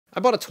I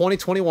bought a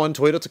 2021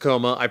 Toyota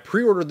Tacoma, I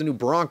pre-ordered the new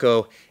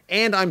Bronco,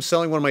 and I'm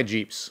selling one of my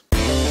Jeeps.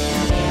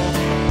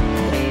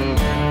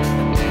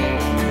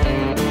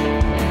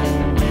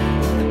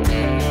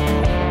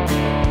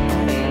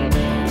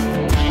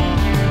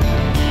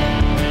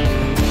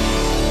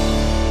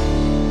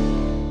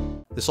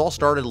 This all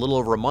started a little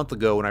over a month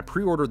ago when I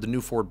pre-ordered the new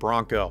Ford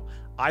Bronco.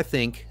 I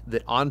think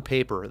that on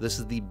paper, this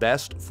is the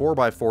best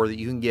 4x4 that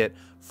you can get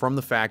from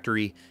the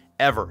factory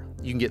ever.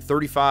 You can get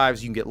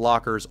 35s, you can get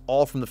lockers,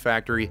 all from the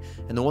factory.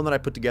 And the one that I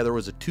put together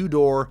was a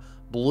 2-door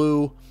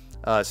blue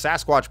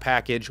Sasquatch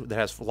package that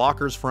has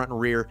lockers front and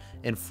rear.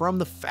 And from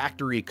the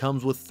factory, it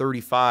comes with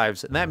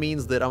 35s. And that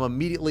means that I'm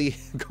immediately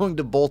going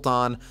to bolt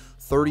on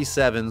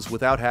 37s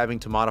without having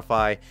to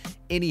modify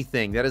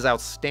anything. That is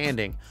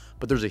outstanding.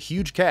 But there's a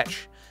huge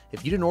catch.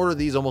 If you didn't order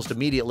these almost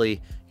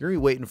immediately, you're gonna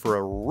be waiting for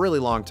a really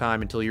long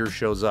time until yours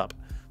shows up.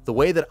 The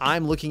way that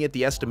I'm looking at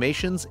the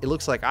estimations, it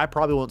looks like I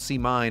probably won't see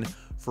mine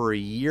for a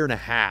year and a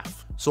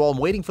half. So while I'm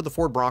waiting for the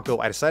Ford Bronco,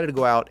 I decided to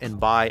go out and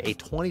buy a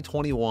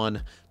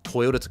 2021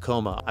 Toyota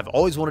Tacoma. I've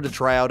always wanted to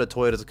try out a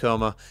Toyota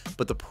Tacoma,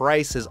 but the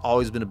price has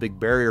always been a big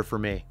barrier for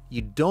me.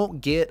 You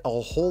don't get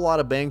a whole lot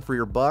of bang for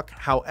your buck.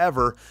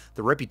 However,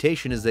 the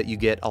reputation is that you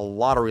get a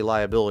lot of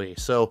reliability.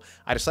 So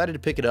I decided to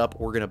pick it up.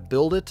 We're gonna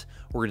build it.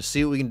 We're gonna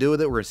see what we can do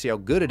with it. We're gonna see how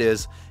good it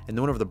is. And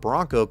then whenever the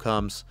Bronco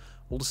comes,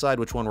 we'll decide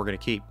which one we're gonna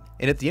keep.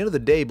 And at the end of the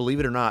day, believe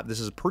it or not,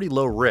 this is a pretty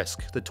low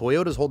risk. The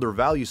Toyotas hold their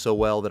value so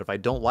well that if I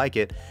don't like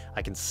it,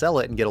 I can sell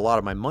it and get a lot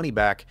of my money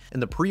back.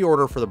 And the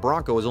pre-order for the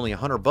Bronco is only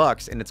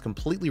 $100 and it's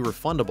completely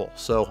refundable.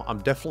 So I'm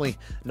definitely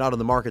not in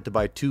the market to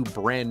buy two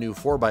brand new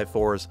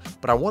 4x4s,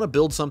 but I want to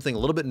build something a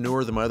little bit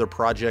newer than my other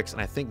projects,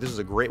 and I think this is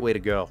a great way to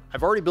go.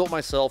 I've already built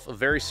myself a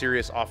very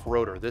serious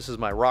off-roader. This is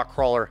my rock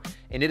crawler,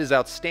 and it is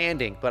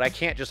outstanding, but I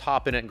can't just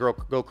hop in it and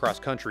go cross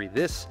country.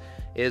 This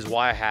is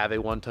why I have a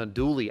 1-ton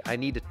dually. I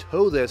need to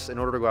tow this in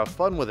order to go have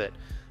fun with it.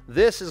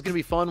 This is gonna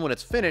be fun when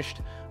it's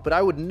finished, but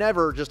I would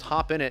never just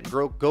hop in it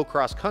and go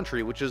cross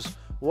country, which is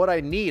what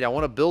I need. I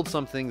wanna build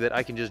something that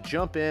I can just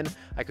jump in,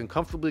 I can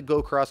comfortably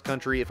go cross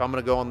country. If I'm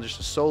gonna go on just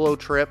a solo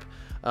trip,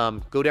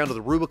 go down to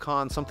the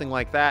Rubicon, something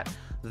like that,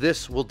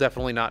 this will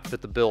definitely not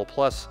fit the bill.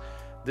 Plus,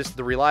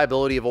 the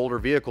reliability of older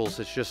vehicles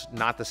is just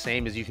not the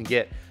same as you can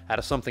get out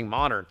of something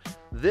modern.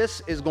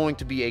 This is going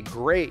to be a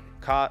great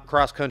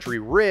cross-country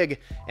rig,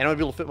 and I'm gonna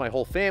be able to fit my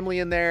whole family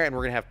in there, and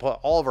we're gonna have put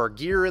all of our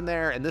gear in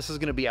there, and this is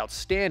gonna be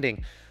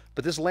outstanding.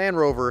 But this Land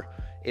Rover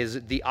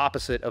is the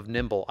opposite of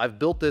nimble. I've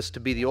built this to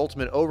be the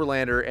ultimate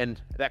overlander,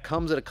 and that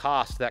comes at a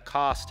cost. That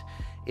cost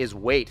is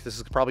weight. This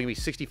is probably gonna be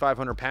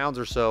 6,500 pounds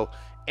or so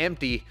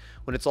empty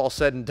when it's all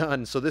said and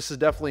done. So this is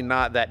definitely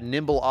not that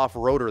nimble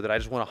off-roader that I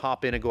just want to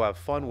hop in and go have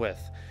fun with.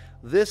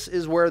 This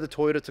is where the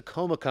Toyota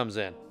Tacoma comes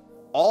in.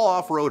 All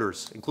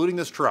off-roaders, including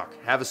this truck,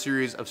 have a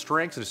series of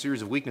strengths and a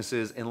series of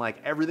weaknesses, and like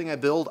everything I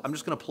build, I'm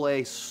just going to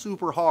play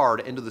super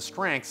hard into the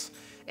strengths,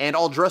 and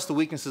I'll address the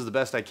weaknesses the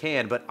best I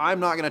can, but I'm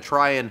not going to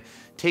try and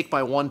take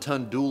my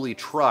 1-ton dually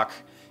truck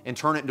and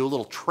turn it into a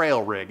little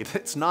trail rig.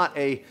 It's not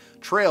a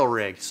trail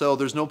rig, so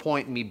there's no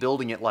point in me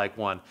building it like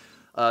one.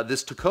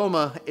 This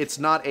Tacoma, it's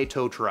not a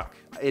tow truck.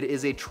 It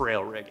is a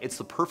trail rig. It's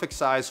the perfect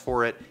size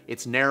for it.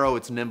 It's narrow,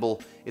 it's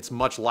nimble, it's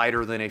much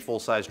lighter than a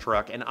full-size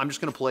truck, and I'm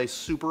just gonna play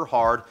super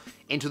hard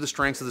into the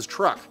strengths of this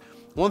truck.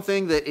 One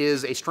thing that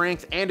is a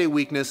strength and a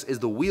weakness is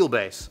the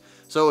wheelbase.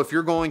 So if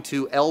you're going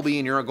to LB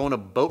and you're going to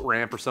boat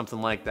ramp or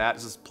something like that,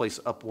 this is a place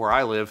up where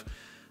I live,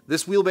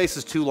 this wheelbase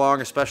is too long,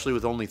 especially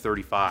with only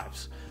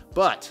 35s.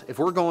 But if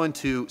we're going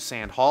to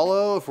Sand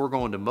Hollow, if we're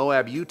going to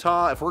Moab,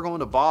 Utah, if we're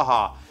going to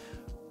Baja,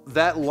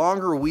 that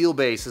longer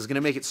wheelbase is going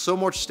to make it so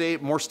much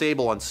more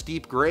stable on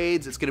steep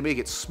grades. It's going to make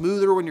it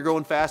smoother when you're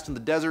going fast in the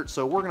desert.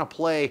 So we're going to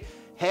play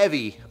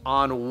heavy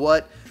on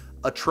what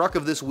a truck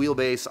of this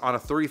wheelbase on a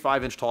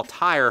 35-inch tall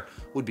tire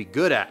would be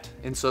good at.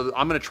 And so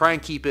I'm going to try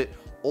and keep it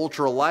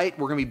ultra light.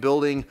 We're going to be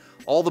building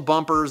all the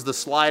bumpers, the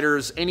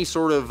sliders, any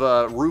sort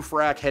of roof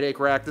rack,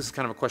 headache rack. This is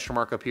kind of a question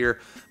mark up here,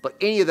 but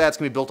any of that's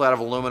going to be built out of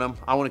aluminum.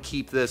 I want to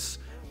keep this.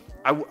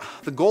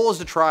 The goal is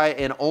to try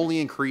and only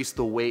increase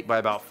the weight by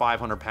about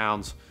 500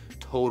 pounds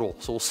total.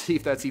 So we'll see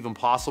if that's even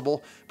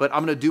possible, but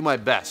I'm gonna do my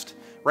best.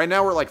 Right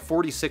now we're like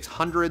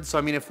 4,600. So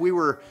I mean, if we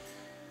were,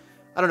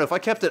 I don't know, if I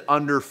kept it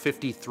under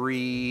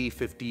 53,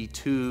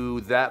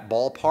 52, that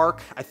ballpark,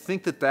 I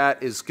think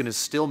that is gonna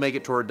still make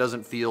it to where it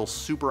doesn't feel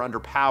super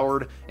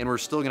underpowered, and we're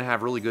still gonna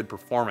have really good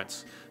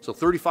performance. So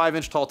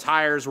 35-inch tall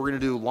tires, we're gonna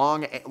do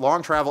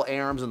long travel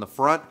A-arms in the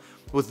front.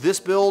 With this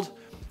build,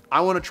 I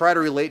want to try to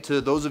relate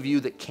to those of you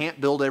that can't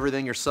build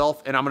everything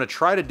yourself, and I'm going to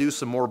try to do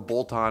some more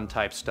bolt-on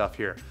type stuff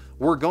here.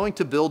 We're going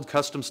to build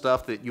custom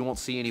stuff that you won't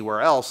see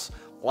anywhere else,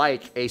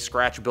 like a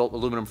scratch-built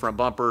aluminum front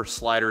bumper,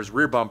 sliders,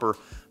 rear bumper,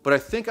 but I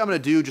think I'm going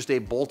to do just a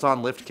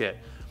bolt-on lift kit.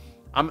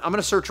 I'm going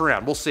to search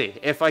around. We'll see.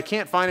 If I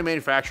can't find a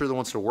manufacturer that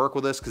wants to work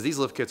with us, because these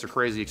lift kits are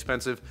crazy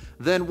expensive,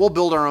 then we'll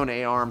build our own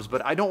A-arms,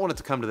 but I don't want it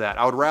to come to that.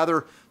 I would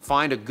rather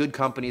find a good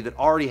company that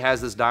already has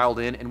this dialed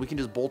in, and we can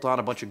just bolt on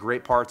a bunch of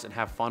great parts and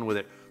have fun with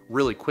it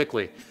really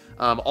quickly.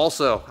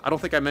 Also, I don't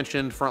think I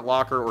mentioned front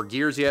locker or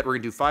gears yet. We're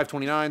gonna do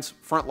 529s,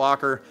 front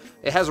locker.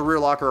 It has a rear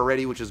locker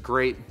already, which is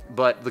great,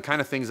 but the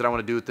kind of things that I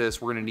wanna do with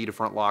this, we're gonna need a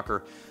front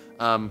locker.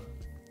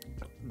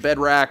 Bed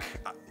rack,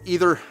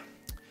 either,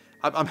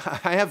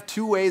 I have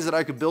two ways that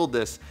I could build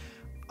this.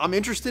 I'm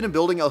interested in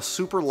building a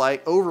super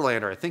light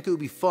overlander. I think it would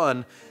be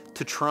fun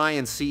to try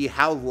and see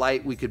how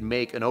light we could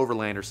make an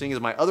overlander, seeing as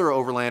my other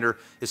overlander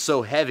is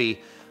so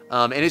heavy.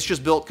 And it's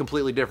just built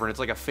completely different. It's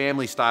like a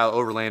family style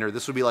overlander.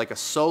 This would be like a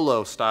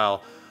solo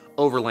style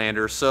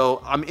overlander.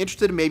 So I'm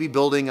interested in maybe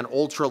building an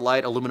ultra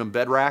light aluminum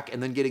bed rack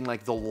and then getting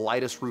like the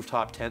lightest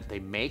rooftop tent they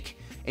make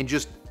and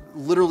just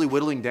literally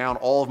whittling down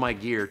all of my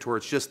gear to where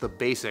it's just the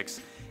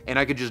basics. And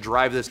I could just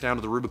drive this down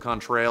to the Rubicon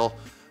Trail,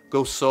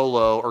 go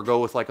solo or go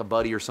with like a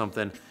buddy or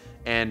something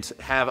and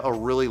have a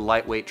really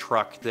lightweight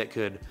truck that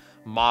could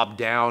mob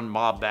down,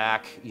 mob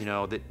back, you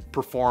know, that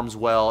performs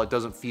well. It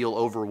doesn't feel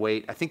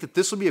overweight. I think that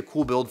this would be a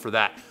cool build for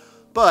that.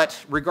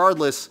 But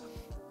regardless,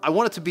 I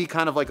want it to be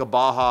kind of like a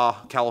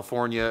Baja,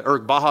 California, or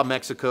Baja,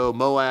 Mexico,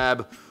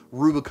 Moab,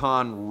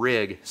 Rubicon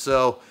rig.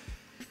 So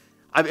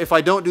if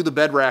I don't do the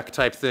bed rack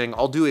type thing,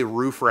 I'll do a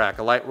roof rack,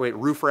 a lightweight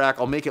roof rack.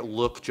 I'll make it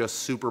look just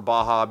super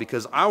Baja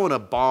because I want to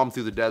bomb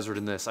through the desert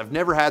in this. I've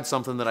never had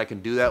something that I can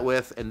do that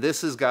with, and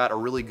this has got a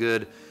really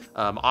good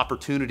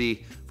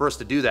opportunity for us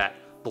to do that.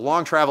 The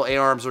long travel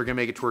A-arms are gonna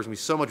make it towards me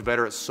so much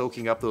better at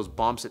soaking up those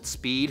bumps at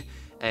speed.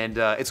 And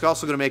it's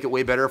also gonna make it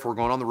way better if we're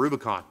going on the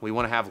Rubicon. We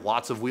wanna have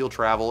lots of wheel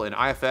travel, and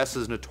IFS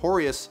is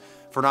notorious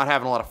for not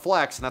having a lot of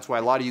flex, and that's why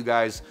a lot of you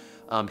guys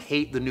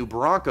hate the new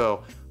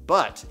Bronco.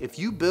 But if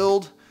you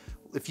build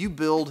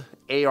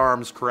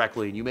A-arms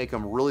correctly and you make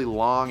them really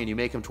long and you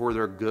make them to where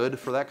they're good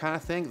for that kind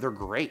of thing, they're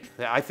great.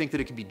 I think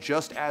that it can be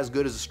just as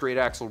good as a straight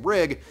axle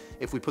rig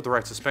if we put the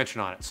right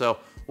suspension on it. So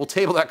we'll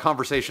table that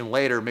conversation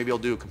later. Maybe I'll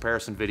do a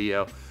comparison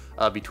video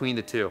between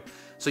the two.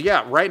 So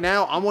yeah, right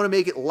now I want to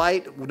make it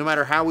light no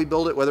matter how we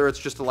build it, whether it's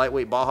just a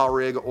lightweight Baja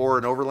rig or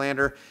an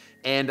overlander.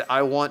 And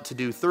I want to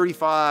do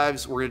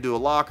 35s, we're gonna do a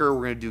locker,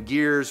 we're gonna do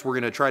gears, we're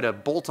gonna try to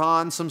bolt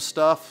on some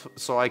stuff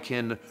so I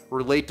can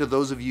relate to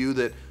those of you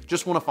that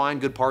just wanna find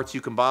good parts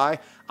you can buy.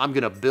 I'm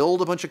gonna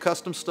build a bunch of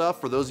custom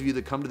stuff for those of you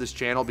that come to this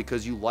channel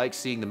because you like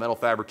seeing the metal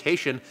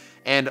fabrication.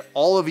 And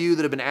all of you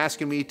that have been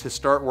asking me to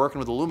start working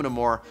with aluminum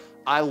more,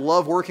 I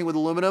love working with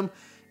aluminum.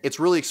 It's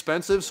really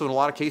expensive, so in a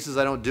lot of cases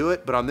I don't do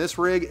it, but on this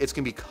rig, it's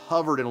gonna be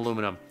covered in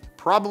aluminum.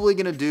 Probably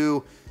gonna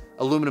do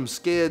aluminum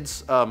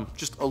skids,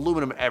 just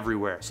aluminum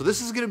everywhere. So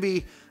this is gonna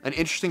be an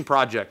interesting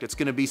project. It's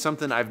gonna be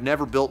something I've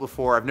never built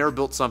before. I've never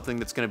built something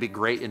that's gonna be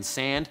great in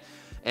sand,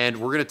 and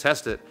we're gonna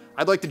test it.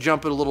 I'd like to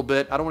jump it a little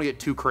bit. I don't wanna get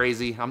too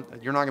crazy.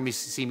 You're not gonna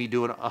see me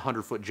doing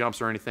 100-foot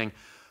jumps or anything,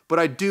 but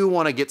I do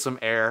wanna get some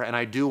air, and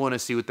I do wanna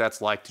see what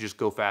that's like to just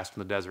go fast in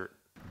the desert.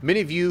 Many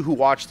of you who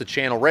watch the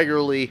channel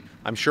regularly,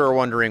 I'm sure are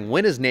wondering,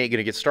 when is Nate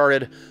gonna get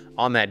started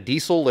on that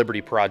Diesel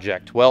Liberty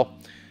project? Well,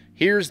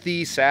 here's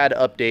the sad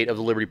update of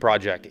the Liberty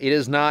project. It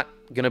is not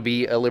gonna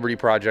be a Liberty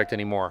project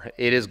anymore.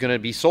 It is gonna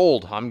be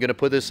sold. I'm gonna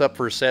put this up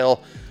for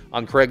sale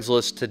on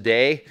Craigslist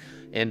today.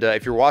 And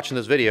if you're watching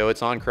this video,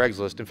 it's on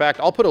Craigslist. In fact,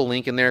 I'll put a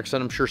link in there because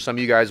I'm sure some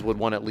of you guys would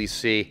want to at least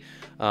see,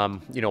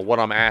 you know, what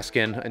I'm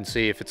asking and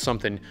see if it's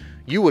something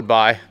you would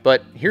buy.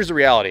 But here's the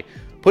reality.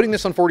 Putting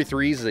this on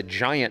 43s is a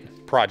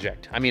giant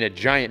project. I mean, a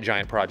giant,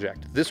 giant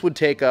project. This would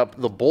take up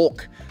the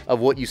bulk of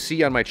what you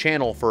see on my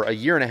channel for a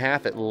year and a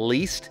half at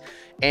least.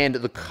 And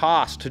the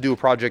cost to do a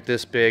project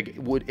this big,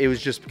 it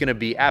was just gonna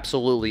be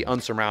absolutely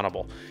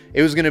unsurmountable.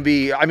 It was gonna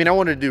be, I mean, I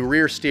wanted to do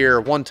rear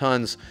steer, 1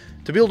 tons,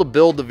 to be able to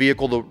build the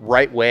vehicle the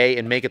right way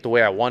and make it the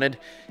way I wanted.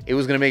 It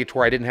was gonna make it to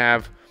where I didn't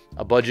have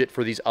a budget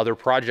for these other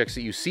projects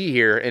that you see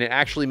here, and it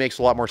actually makes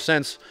a lot more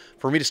sense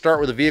for me to start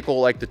with a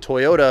vehicle like the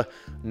Toyota,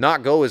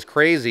 not go as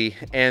crazy,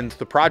 and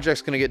the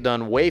project's gonna get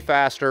done way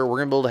faster. We're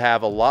gonna be able to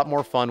have a lot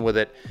more fun with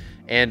it,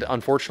 and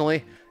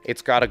unfortunately,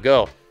 it's gotta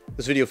go.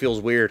 This video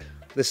feels weird.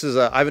 This is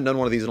I haven't done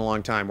one of these in a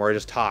long time where I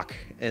just talk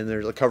and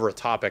there's a cover a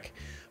topic,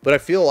 but I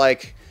feel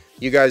like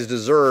you guys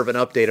deserve an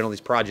update on all these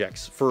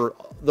projects. For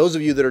those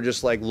of you that are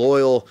just like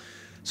loyal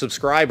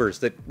subscribers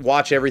that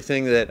watch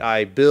everything that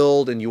I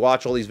build and you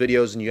watch all these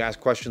videos and you ask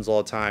questions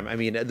all the time, I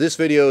mean, this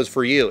video is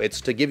for you. It's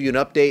to give you an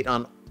update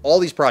on all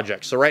these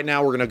projects. So right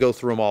now we're gonna go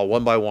through them all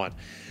one by one.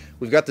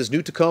 We've got this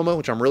new Tacoma,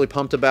 which I'm really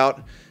pumped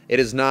about. It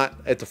is not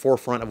at the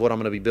forefront of what I'm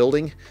gonna be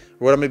building.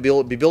 What I'm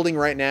gonna be building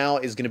right now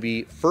is gonna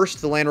be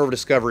first the Land Rover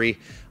Discovery.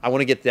 I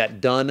wanna get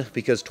that done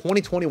because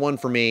 2021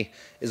 for me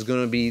is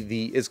gonna be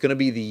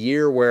the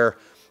year where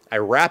I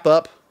wrap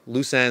up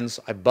loose ends,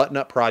 I button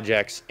up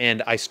projects,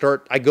 and I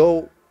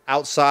go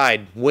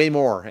outside way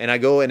more, and I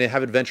go and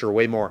have adventure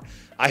way more.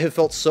 I have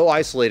felt so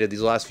isolated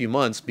these last few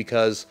months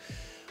because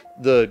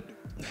the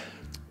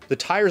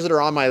tires that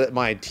are on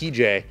my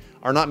TJ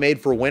are not made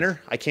for winter.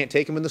 I can't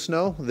take them in the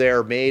snow.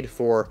 They're made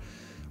for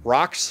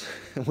rocks,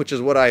 which is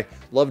what I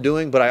love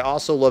doing, but I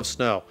also love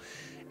snow.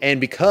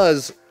 And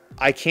because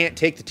I can't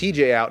take the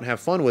TJ out and have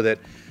fun with it,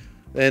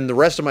 and the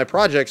rest of my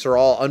projects are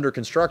all under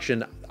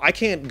construction, I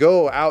can't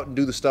go out and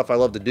do the stuff I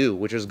love to do,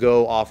 which is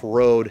go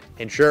off-road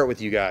and share it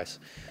with you guys.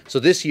 So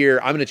this year,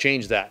 I'm going to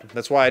change that.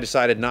 That's why I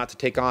decided not to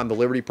take on the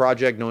Liberty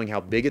project, knowing how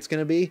big it's going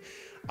to be.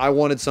 I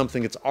wanted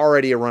something that's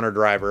already a runner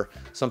driver,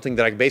 something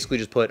that I can basically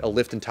just put a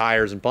lift and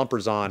tires and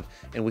bumpers on,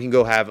 and we can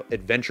go have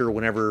adventure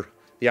whenever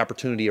the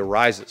opportunity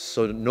arises.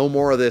 So no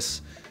more of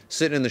this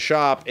sitting in the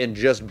shop and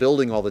just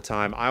building all the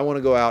time. I want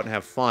to go out and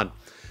have fun.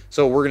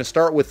 So we're going to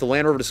start with the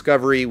Land Rover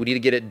Discovery. We need to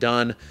get it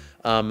done.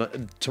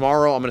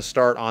 Tomorrow, I'm going to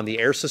start on the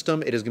air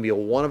system. It is going to be a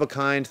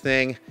one-of-a-kind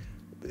thing.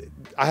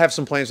 I have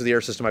some plans for the air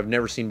system I've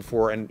never seen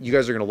before, and you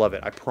guys are going to love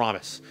it, I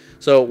promise.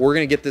 So we're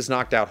going to get this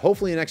knocked out,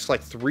 hopefully in the next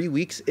like 3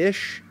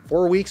 weeks-ish,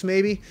 4 weeks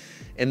maybe,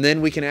 and then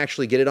we can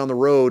actually get it on the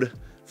road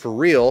for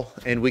real,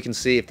 and we can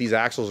see if these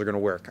axles are going to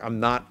work. I'm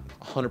not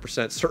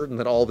 100% certain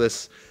that all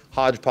this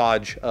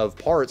hodgepodge of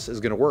parts is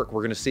going to work.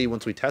 We're going to see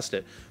once we test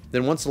it.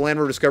 Then once the Land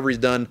Rover Discovery is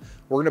done,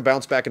 we're going to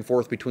bounce back and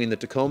forth between the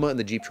Tacoma and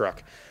the Jeep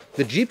truck.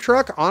 The Jeep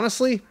truck,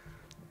 honestly,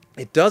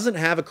 it doesn't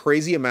have a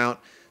crazy amount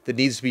that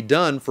needs to be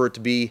done for it to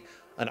be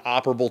an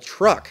operable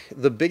truck.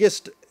 The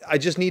biggest, I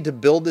just need to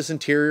build this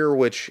interior,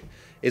 which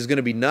is going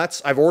to be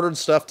nuts. I've ordered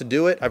stuff to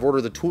do it. I've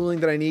ordered the tooling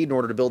that I need in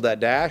order to build that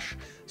dash.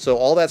 So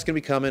all that's going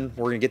to be coming.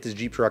 We're going to get this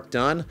Jeep truck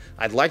done.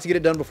 I'd like to get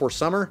it done before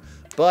summer,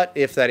 but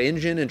if that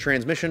engine and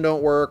transmission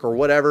don't work or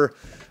whatever,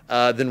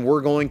 then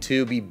we're going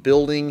to be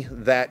building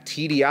that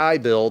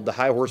TDI build, the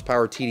high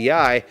horsepower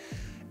TDI,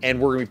 and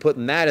we're going to be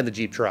putting that in the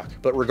Jeep truck.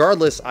 But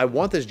regardless, I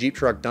want this Jeep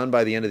truck done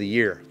by the end of the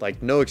year.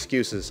 Like, no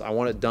excuses. I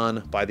want it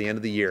done by the end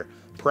of the year.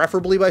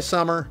 Preferably by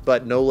summer,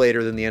 but no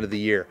later than the end of the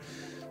year.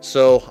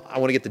 So I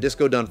want to get the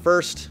Disco done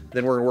first.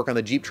 Then we're going to work on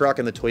the Jeep truck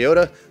and the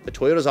Toyota. The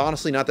Toyota's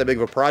honestly not that big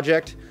of a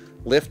project.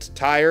 Lift,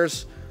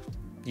 tires,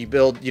 you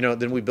build, you know,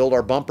 then we build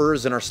our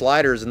bumpers and our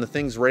sliders, and the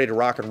thing's ready to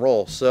rock and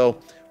roll. So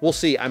we'll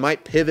see. I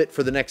might pivot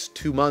for the next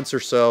 2 months or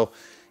so,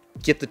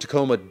 get the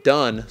Tacoma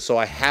done so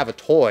I have a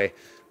toy.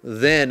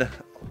 Then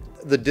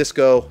the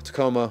Disco,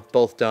 Tacoma,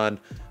 both done.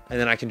 And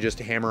then I can just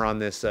hammer on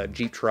this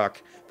Jeep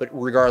truck. But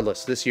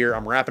regardless, this year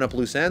I'm wrapping up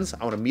loose ends.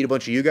 I want to meet a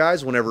bunch of you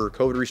guys whenever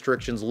COVID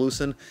restrictions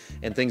loosen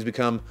and things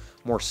become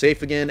more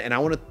safe again. And I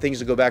want things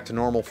to go back to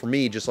normal for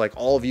me, just like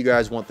all of you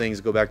guys want things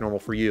to go back normal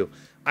for you.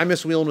 I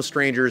miss wheeling with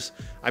strangers.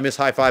 I miss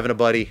high-fiving a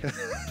buddy.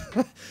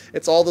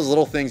 It's all those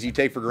little things you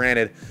take for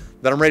granted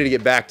that I'm ready to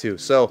get back to.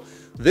 So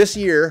this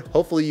year,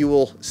 hopefully you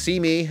will see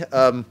me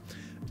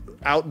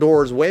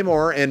outdoors way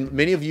more, and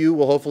many of you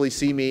will hopefully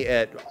see me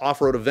at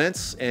off-road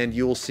events, and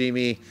you will see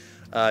me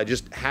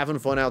just having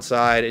fun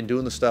outside and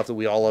doing the stuff that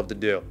we all love to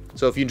do.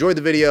 So if you enjoyed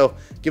the video,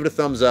 give it a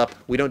thumbs up.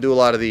 We don't do a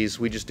lot of these.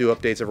 We just do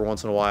updates every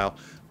once in a while.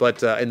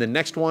 But in the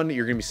next one,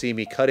 you're going to be seeing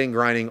me cutting,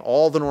 grinding,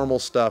 all the normal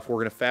stuff. We're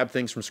going to fab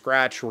things from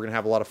scratch. We're going to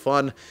have a lot of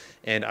fun,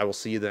 and I will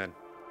see you then.